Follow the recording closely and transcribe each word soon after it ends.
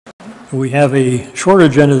We have a short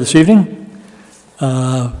agenda this evening.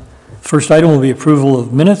 First item will be approval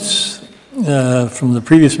of minutes from the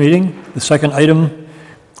previous meeting. The second item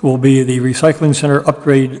will be the recycling center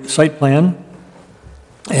upgrade site plan.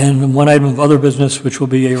 And one item of other business, which will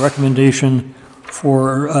be a recommendation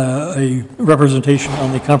for a representation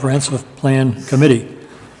on the comprehensive plan committee.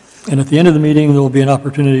 And at the end of the meeting, there will be an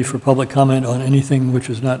opportunity for public comment on anything which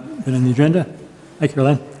has not been in the agenda. Hi,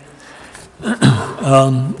 Caroline.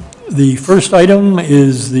 The first item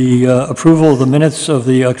is the approval of the minutes of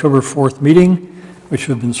the October 4th meeting, which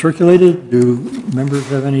have been circulated. Do members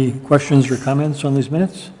have any questions or comments on these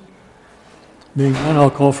minutes? Being none, I'll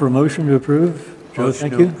call for a motion to approve. Joe,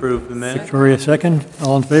 thank you. Approve the minutes. Victoria, second.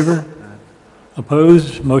 All in favor?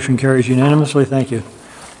 Opposed? Motion carries unanimously. Thank you.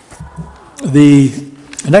 The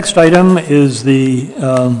next item is the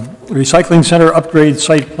recycling center upgrade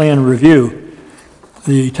site plan review.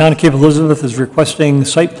 The Town of Cape Elizabeth is requesting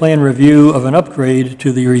site plan review of an upgrade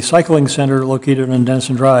to the recycling center located on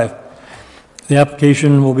Denison Drive. The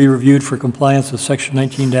application will be reviewed for compliance with Section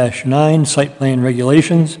 19-9 site plan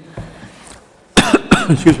regulations.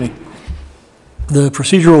 Excuse me. The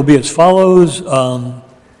procedure will be as follows.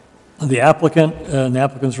 The applicant and the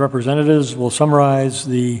applicant's representatives will summarize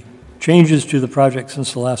the changes to the project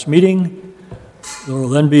since the last meeting. There will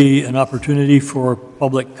then be an opportunity for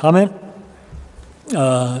public comment.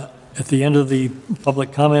 At the end of the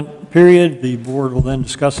public comment period, the board will then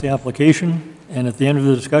discuss the application, and at the end of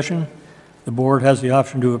the discussion, the board has the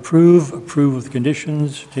option to approve with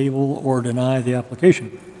conditions, table, or deny the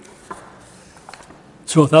application.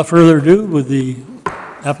 So without further ado, would the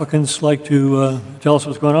applicants like to tell us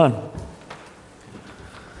what's going on?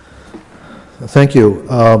 Thank you.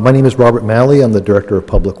 My name is Robert Malley. I'm the Director of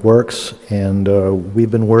Public Works, and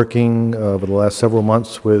we've been working over the last several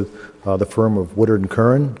months with the firm of Woodard &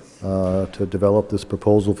 Curran to develop this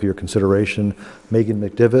proposal for your consideration. Megan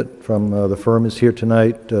McDivitt from the firm is here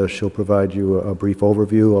tonight. She'll provide you a brief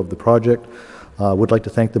overview of the project. Would like to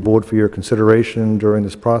thank the board for your consideration during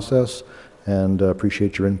this process and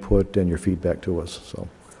appreciate your input and your feedback to us.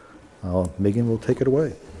 So Megan will take it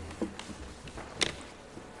away.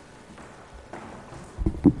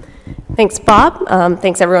 Thanks, Bob.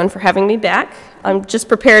 Thanks, everyone, for having me back. I'm just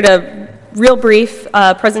prepared a real brief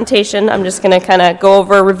presentation. I'm just going to kind of go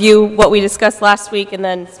over, review what we discussed last week, and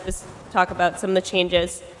then talk about some of the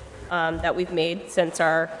changes that we've made since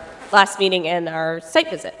our last meeting and our site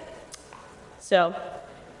visit. So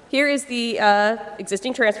here is the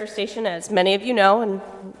existing transfer station, as many of you know, and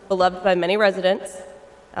beloved by many residents.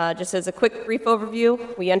 Just as a quick, brief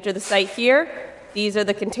overview, we enter the site here. These are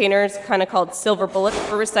the containers kind of called silver bullets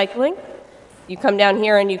for recycling. You come down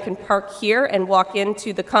here and you can park here and walk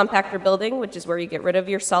into the compactor building, which is where you get rid of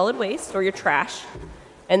your solid waste or your trash.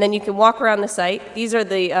 And then you can walk around the site. These are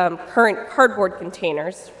the current cardboard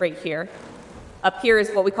containers right here. Up here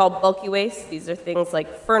is what we call bulky waste. These are things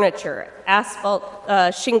like furniture,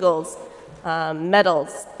 asphalt, shingles,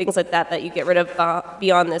 metals, things like that that you get rid of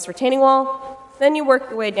beyond this retaining wall. Then you work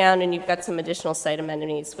your way down and you've got some additional site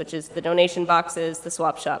amenities, which is the donation boxes, the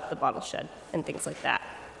swap shop, the bottle shed, and things like that.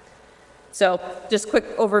 So just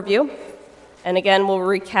quick overview. And again, we'll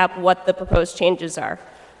recap what the proposed changes are.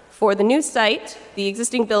 For the new site, the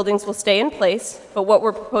existing buildings will stay in place, but what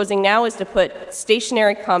we're proposing now is to put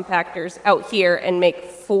stationary compactors out here and make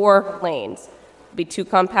 4 lanes. There'll be 2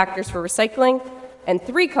 compactors for recycling and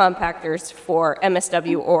 3 compactors for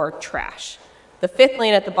MSW or trash. The 5th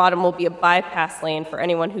lane at the bottom will be a bypass lane for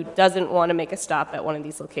anyone who doesn't want to make a stop at one of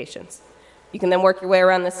these locations. You can then work your way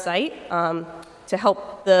around the site. To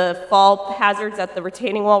help the fall hazards at the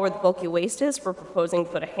retaining wall where the bulky waste is, we're proposing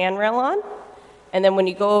to put a handrail on. And then when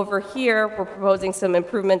you go over here, we're proposing some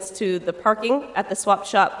improvements to the parking at the swap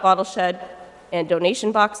shop, bottle shed, and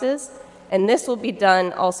donation boxes. And this will be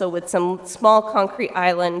done also with some small concrete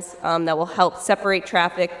islands that will help separate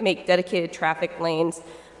traffic, make dedicated traffic lanes,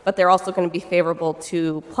 but they're also going to be favorable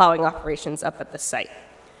to plowing operations up at the site.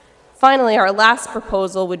 Finally, our last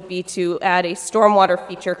proposal would be to add a stormwater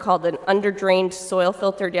feature called an under-drained soil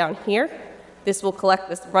filter down here. This will collect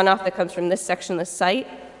this runoff that comes from this section of the site.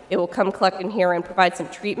 It will come collect in here and provide some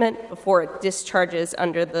treatment before it discharges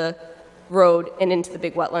under the road and into the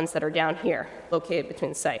big wetlands that are down here, located between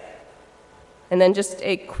the site. And then just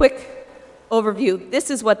a quick overview. This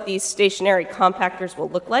is what these stationary compactors will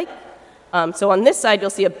look like. So on this side, you'll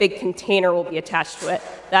see a big container will be attached to it.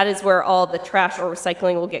 That is where all the trash or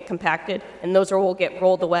recycling will get compacted, and those will get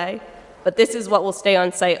rolled away. But this is what will stay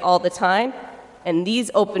on site all the time. And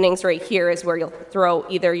these openings right here is where you'll throw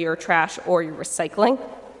either your trash or your recycling.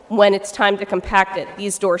 When it's time to compact it,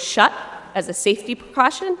 these doors shut as a safety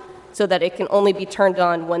precaution, so that it can only be turned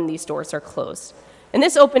on when these doors are closed. And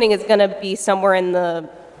this opening is going to be somewhere in the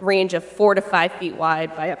range of 4 to 5 feet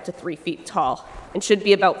wide by up to 3 feet tall, and should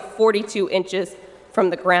be about 42 inches from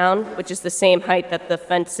the ground, which is the same height that the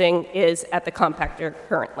fencing is at the compactor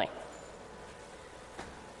currently.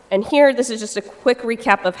 And here, this is just a quick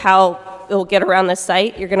recap of how it'll get around the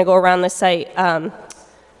site. You're going to go around the site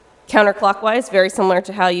counterclockwise, very similar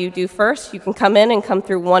to how you do first. You can come in and come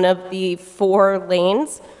through one of the 4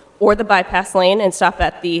 lanes or the bypass lane and stop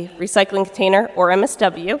at the recycling container or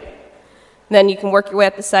MSW. Then you can work your way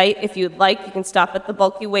up the site. If you'd like, you can stop at the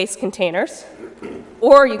bulky waste containers,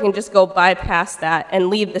 or you can just go bypass that and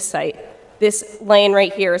leave the site. This lane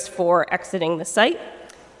right here is for exiting the site.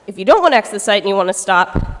 If you don't want to exit the site and you want to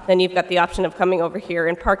stop, then you've got the option of coming over here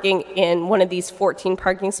and parking in one of these 14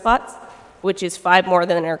 parking spots, which is 5 more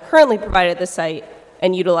than are currently provided at the site,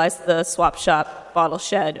 and utilize the swap shop, bottle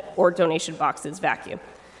shed, or donation boxes vacuum.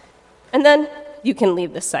 And then you can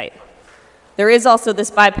leave the site. There is also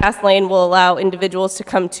this bypass lane will allow individuals to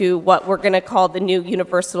come to what we're going to call the new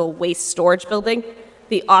Universal Waste Storage Building.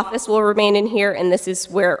 The office will remain in here, and this is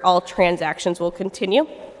where all transactions will continue.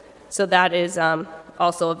 So that is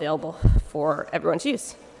also available for everyone's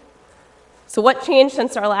use. So what changed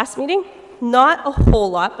since our last meeting? Not a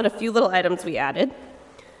whole lot, but a few little items we added.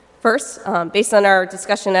 First, based on our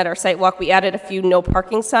discussion at our site walk, we added a few no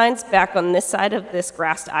parking signs back on this side of this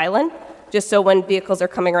grassed island, just so when vehicles are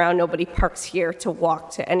coming around, nobody parks here to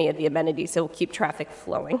walk to any of the amenities. It will keep traffic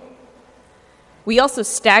flowing. We also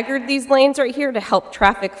staggered these lanes right here to help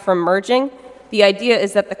traffic from merging. The idea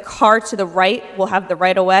is that the car to the right will have the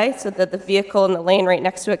right-of-way so that the vehicle in the lane right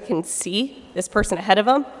next to it can see this person ahead of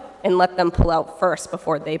them and let them pull out first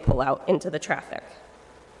before they pull out into the traffic.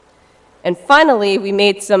 And finally, we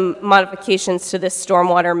made some modifications to this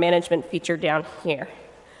stormwater management feature down here.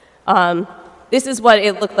 This is what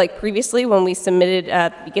it looked like previously when we submitted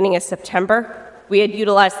at the beginning of September. We had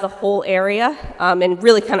utilized the whole area and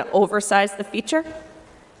really kind of oversized the feature.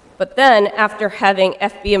 But then, after having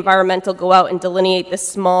FB Environmental go out and delineate this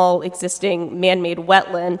small existing man-made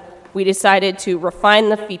wetland, we decided to refine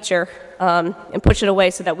the feature and push it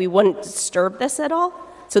away so that we wouldn't disturb this at all.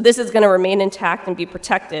 So this is going to remain intact and be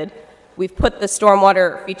protected. We've put the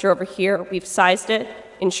stormwater feature over here. We've sized it,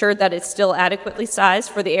 ensured that it's still adequately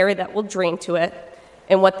sized for the area that will drain to it.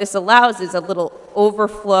 And what this allows is a little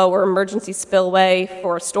overflow or emergency spillway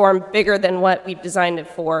for a storm bigger than what we've designed it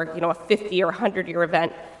for, a 50 or 100-year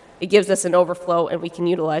event. It gives us an overflow, and we can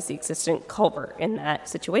utilize the existing culvert in that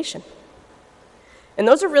situation. And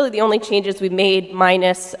those are really the only changes we made,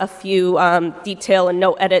 minus a few detail and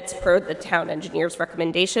note edits per the town engineer's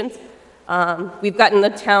recommendations. We've gotten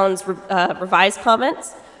the town's revised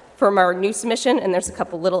comments from our new submission, and there's a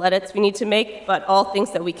couple little edits we need to make, but all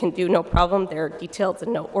things that we can do, no problem. They're detailed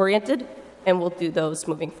and note-oriented, and we'll do those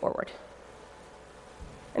moving forward.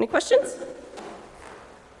 Any questions?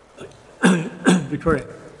 Victoria.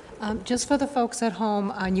 Just for the folks at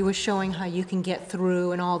home, you were showing how you can get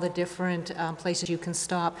through and all the different places you can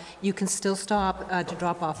stop. You can still stop to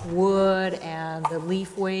drop off wood and the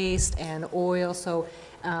leaf waste and oil. So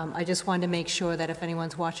I just wanted to make sure that if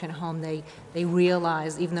anyone's watching at home, they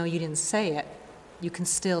realize, even though you didn't say it, you can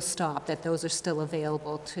still stop, that those are still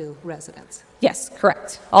available to residents. Yes,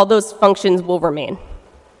 correct. All those functions will remain.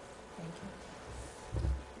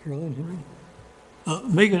 Caroline, Henry?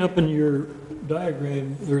 Megan, up in your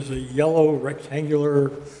diagram, there's a yellow rectangular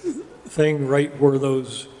thing right where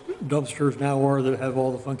those dumpsters now are that have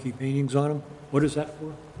all the funky paintings on them. What is that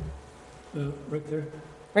for? Right there?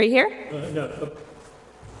 Right here? No, up.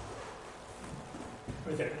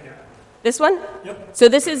 Right there, yeah. This one? Yep. So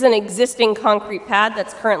this is an existing concrete pad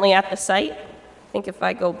that's currently at the site. I think if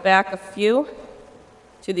I go back a few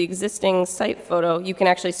to the existing site photo, you can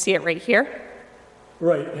actually see it right here.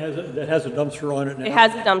 Right, that has a dumpster on it now. It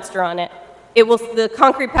has a dumpster on it. The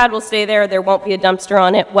concrete pad will stay there. There won't be a dumpster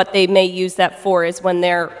on it. What they may use that for is when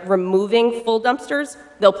they're removing full dumpsters,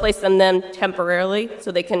 they'll place them then temporarily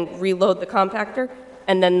so they can reload the compactor,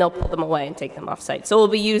 and then they'll pull them away and take them off site. So it will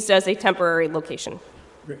be used as a temporary location.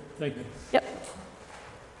 Great, thank you. Yep.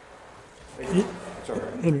 Sorry.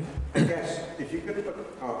 Henry. I guess if you could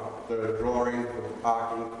put the drawing for the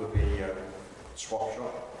parking for the swap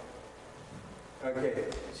shop. Okay,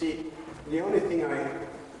 see, the only thing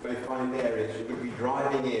I find there is you could be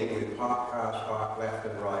driving in with parked cars parked left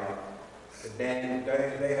and right, and then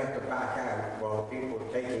they have to back out while people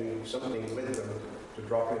are taking something with them to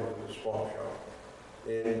drop into the swap shop.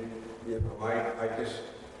 And, I just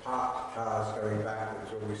parked cars going backwards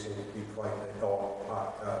always seems to be quite a dog.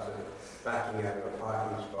 Parked cars that are backing out of a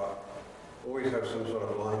parking spot always have some sort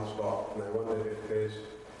of blind spot, and I wondered if there's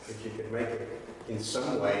if you could make it in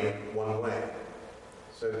some way one way,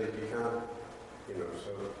 so that you can't,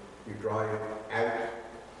 so you drive out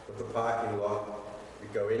of the parking lot, you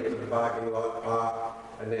go into the parking lot, park,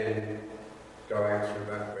 and then go out through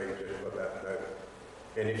that way just for that note.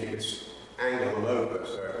 And if you could angle them over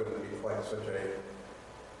so it wouldn't be quite such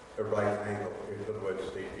a right angle, in other words,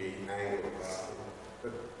 they'd be angled parking.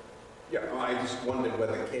 But yeah, I just wondered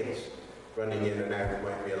whether kids running in and out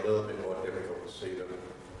might be a little bit more difficult to see them,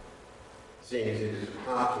 seeing as it is a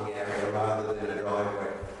parking area rather than a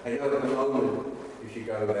driveway. I know at the moment, if you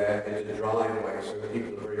go there, it's a driveway, so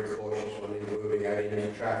people are very cautious when they're moving out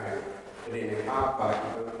into traffic. But in a car park,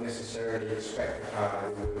 you don't necessarily expect the car to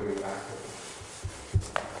be moving backwards.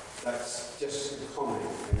 That's just a comment.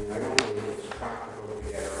 I mean, I don't know if it's practical to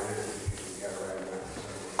get around, if you can get around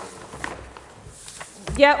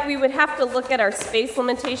that. Yeah, we would have to look at our space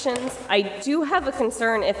limitations. I do have a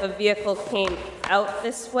concern if a vehicle came out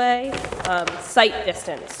this way, sight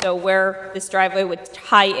distance. So where this driveway would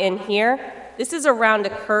tie in here, this is around a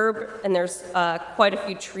curb and there's quite a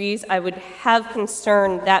few trees. I would have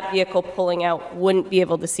concern that vehicle pulling out wouldn't be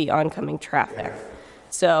able to see oncoming traffic.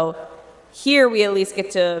 So here we at least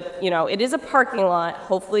get to, it is a parking lot.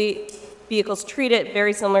 Hopefully vehicles treat it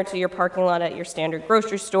very similar to your parking lot at your standard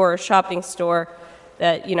grocery store or shopping store,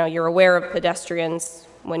 that you're aware of pedestrians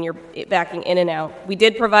when you're backing in and out. We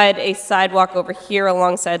did provide a sidewalk over here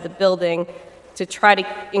alongside the building to try to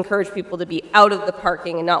encourage people to be out of the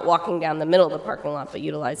parking and not walking down the middle of the parking lot, but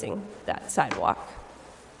utilizing that sidewalk.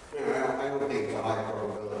 I don't think it's a high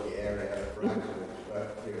probability area for accidents,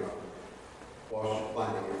 but, whilst you're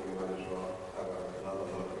planning it, you might as well have another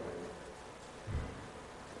look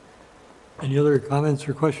at it. Any other comments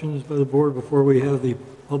or questions by the board before we have the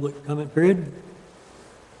public comment period?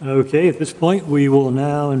 Okay, at this point, we will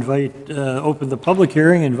now open the public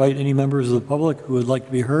hearing, invite any members of the public who would like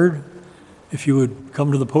to be heard. If you would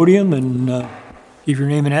come to the podium and give your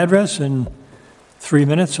name and address in 3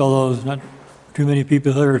 minutes, although there's not too many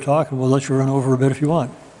people there to talk, and we'll let you run over a bit if you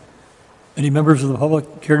want. Any members of the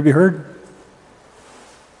public care to be heard?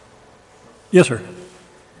 Yes, sir.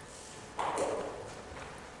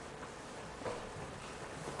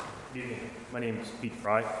 Good evening. My name is Pete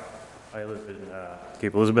Fry. I live in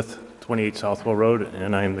Cape Elizabeth, 28 Southwell Road,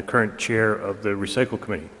 and I am the current chair of the Recycle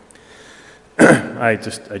Committee. I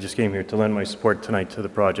just came here to lend my support tonight to the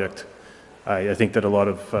project. I think that a lot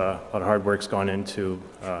of hard work's gone into.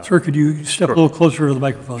 Sir, could you step a little closer to the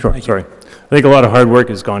microphone? Sure. Thank you. Sorry. I think a lot of hard work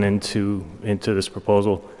has gone into this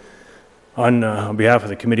proposal. On behalf of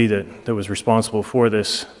the committee that was responsible for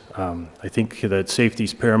this, I think that safety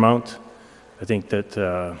is paramount. I think that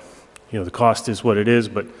the cost is what it is,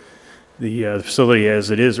 but the facility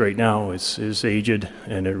as it is right now is aged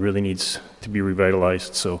and it really needs to be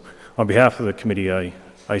revitalized. So on behalf of the committee,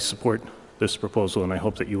 I support this proposal and I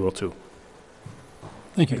hope that you will too.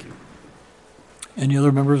 Thank you. Any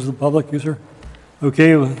other members of the public? You, sir?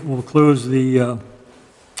 Okay, we'll close the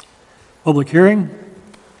public hearing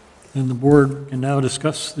and the board can now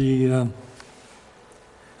discuss the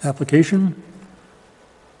application.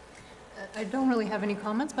 I don't really have any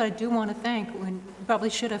comments, but I do want to probably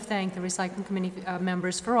should have thanked the Recycling Committee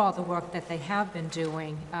members for all the work that they have been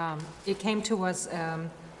doing. It came to us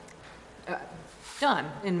done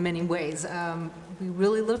in many ways. We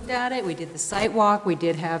really looked at it, we did the site walk, we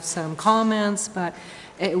did have some comments, but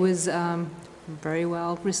it was very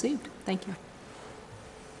well received. Thank you.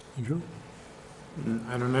 Andrew?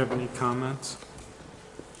 I don't have any comments.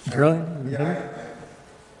 Charlie? Yeah,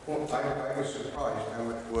 I was surprised how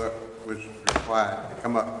much work was required to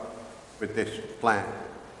come up with this plan.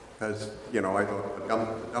 Because, I thought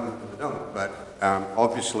the dump, but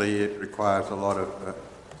obviously it requires a lot of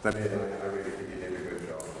study, and I really think you did a good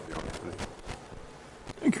job, to be honest with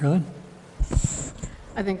you. Carolyn?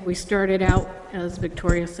 I think we started out, as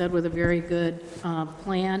Victoria said, with a very good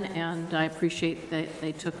plan, and I appreciate that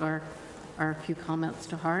they took our few comments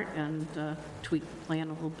to heart and tweaked the plan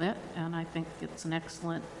a little bit, and I think it's an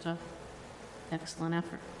excellent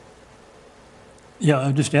effort. Yeah,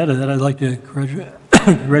 I'll just add to that, I'd like to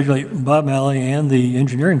congratulate Bob Malley and the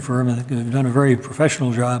engineering firm. I think they've done a very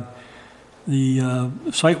professional job. The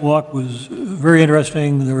site walk was very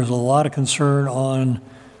interesting. There was a lot of concern on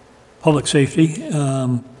public safety,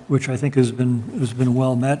 which I think has been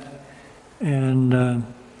well met. And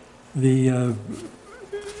there's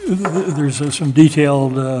some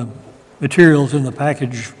detailed materials in the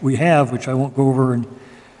package we have, which I won't go over in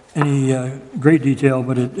any great detail,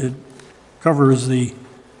 but it covers the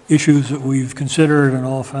issues that we've considered and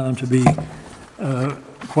all found to be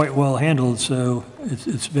quite well handled. So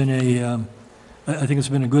it's been I think it's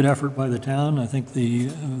been a good effort by the town. I think the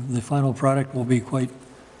final product will be quite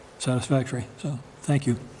satisfactory, so thank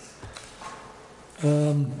you.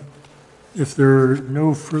 If there are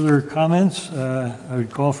no further comments, I would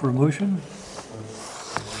call for a motion.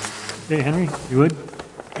 Okay, Henry, you would?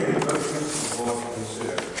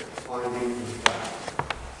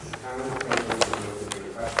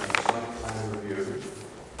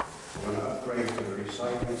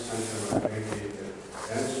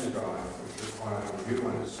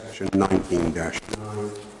 Section 19-9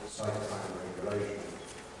 site plan regulations.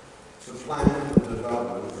 The plan for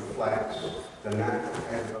development reflects the natural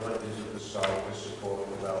capabilities of the site to support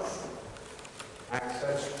development.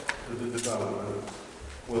 Access to the development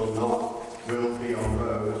will be on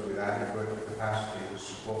roads with adequate capacity to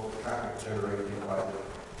support the traffic generated by the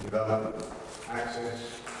development. Access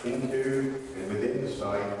into and within the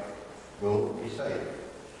site will be safe.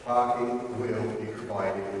 Parking will be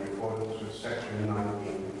provided in accordance with section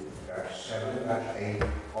 19-7-8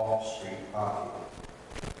 off-street parking.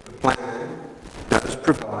 The plan does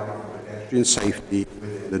provide for pedestrian safety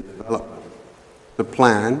within the development. The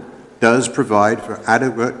plan does provide for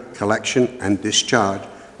adequate collection and discharge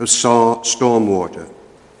of stormwater.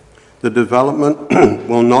 The development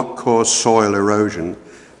will not cause soil erosion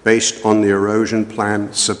based on the erosion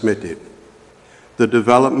plan submitted. The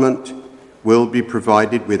development will be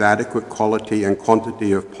provided with adequate quality and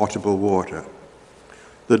quantity of potable water.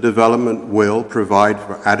 The development will provide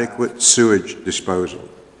for adequate sewage disposal.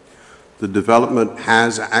 The development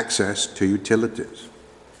has access to utilities.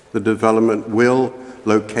 The development will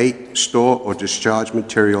locate, store, or discharge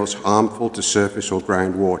materials harmful to surface or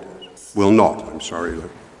groundwater.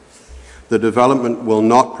 The development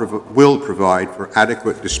will provide for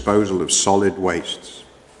adequate disposal of solid wastes.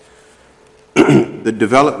 The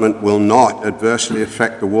development will not adversely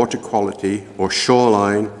affect the water quality or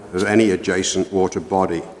shoreline of any adjacent water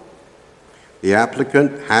body. The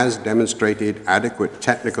applicant has demonstrated adequate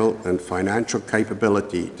technical and financial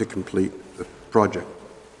capability to complete the project.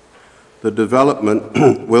 The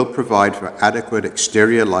development will provide for adequate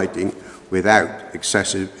exterior lighting without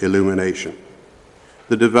excessive illumination.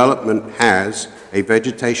 The development has a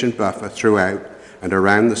vegetation buffer throughout and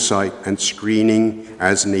around the site and screening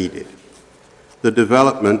as needed. The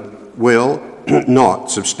development will not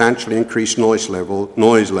substantially increase noise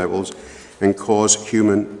levels and cause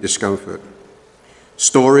human discomfort.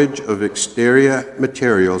 Storage of exterior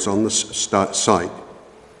materials on the site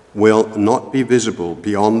will not be visible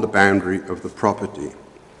beyond the boundary of the property.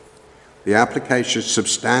 The application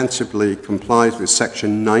substantively complies with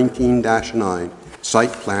section 19-9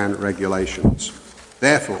 site plan regulations.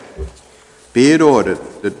 Therefore, be it ordered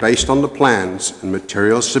that based on the plans and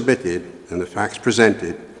materials submitted and the facts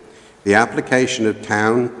presented, the application of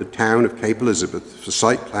the town of Cape Elizabeth for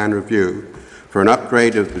site plan review for an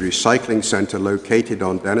upgrade of the recycling centre located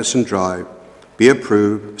on Denison Drive be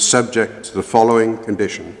approved subject to the following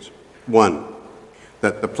conditions. 1,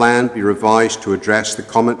 that the plan be revised to address the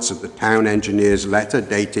comments of the town engineer's letter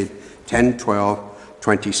dated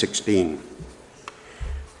 10/12/2016.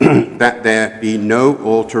 That there be no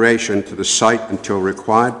alteration to the site until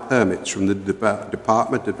required permits from the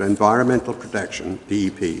Department of Environmental Protection,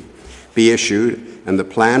 DEP, be issued and the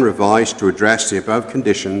plan revised to address the above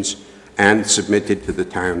conditions and submitted to the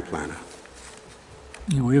town planner.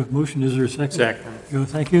 We have a motion. Is there a second? Second.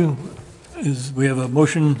 Thank you. We have a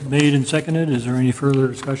motion made and seconded. Is there any further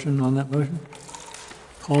discussion on that motion?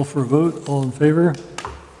 Call for a vote. All in favor?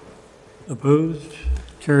 Opposed?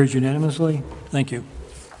 Carries unanimously. Thank you.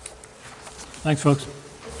 Thanks, folks.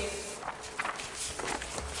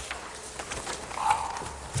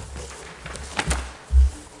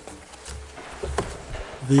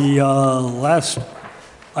 The last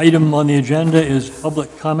item on the agenda is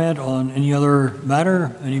public comment on any other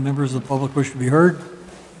matter. Any members of the public wish to be heard?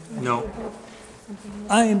 No.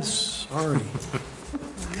 I'm sorry.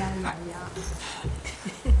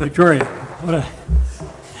 Victoria,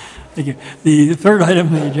 thank you. The third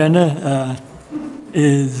item on the agenda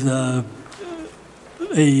is a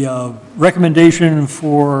recommendation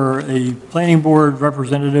for a planning board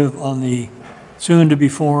representative on the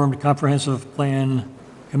soon-to-be-formed comprehensive plan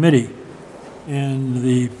committee. And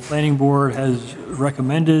the planning board has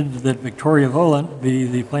recommended that Victoria Volant be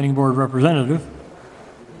the planning board representative.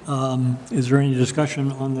 Is there any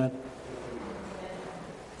discussion on that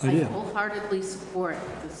idea? I wholeheartedly support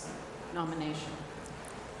this nomination.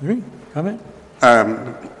 Any comment?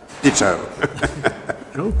 Ditto.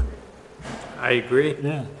 Joe? I agree.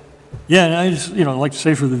 Yeah. Yeah, and I just, like to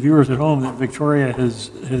say for the viewers at home that Victoria has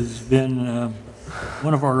been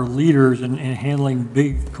one of our leaders in handling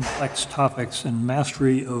big, complex topics and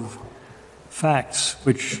mastery of facts,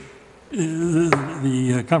 which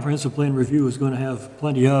the comprehensive plan review is going to have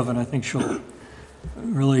plenty of, and I think she'll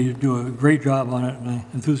really do a great job on it, and I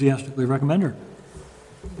enthusiastically recommend her.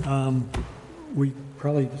 We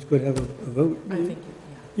probably just could have a vote. I think,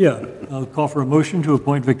 Yeah, I'll call for a motion to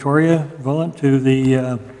appoint Victoria Volant to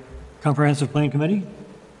the Comprehensive Plan Committee.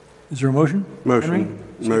 Is there a motion? Henry?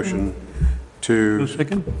 Motion No to,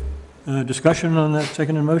 second? Discussion on that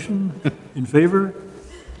second and motion? In favor?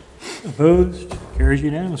 Opposed? Carries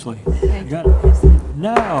unanimously. You got it.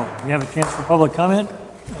 Now, we have a chance for public comment.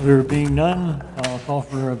 There being none, I'll call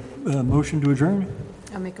for a motion to adjourn.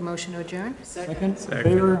 I'll make a motion to adjourn. Second? In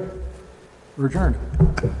favor? We're adjourned.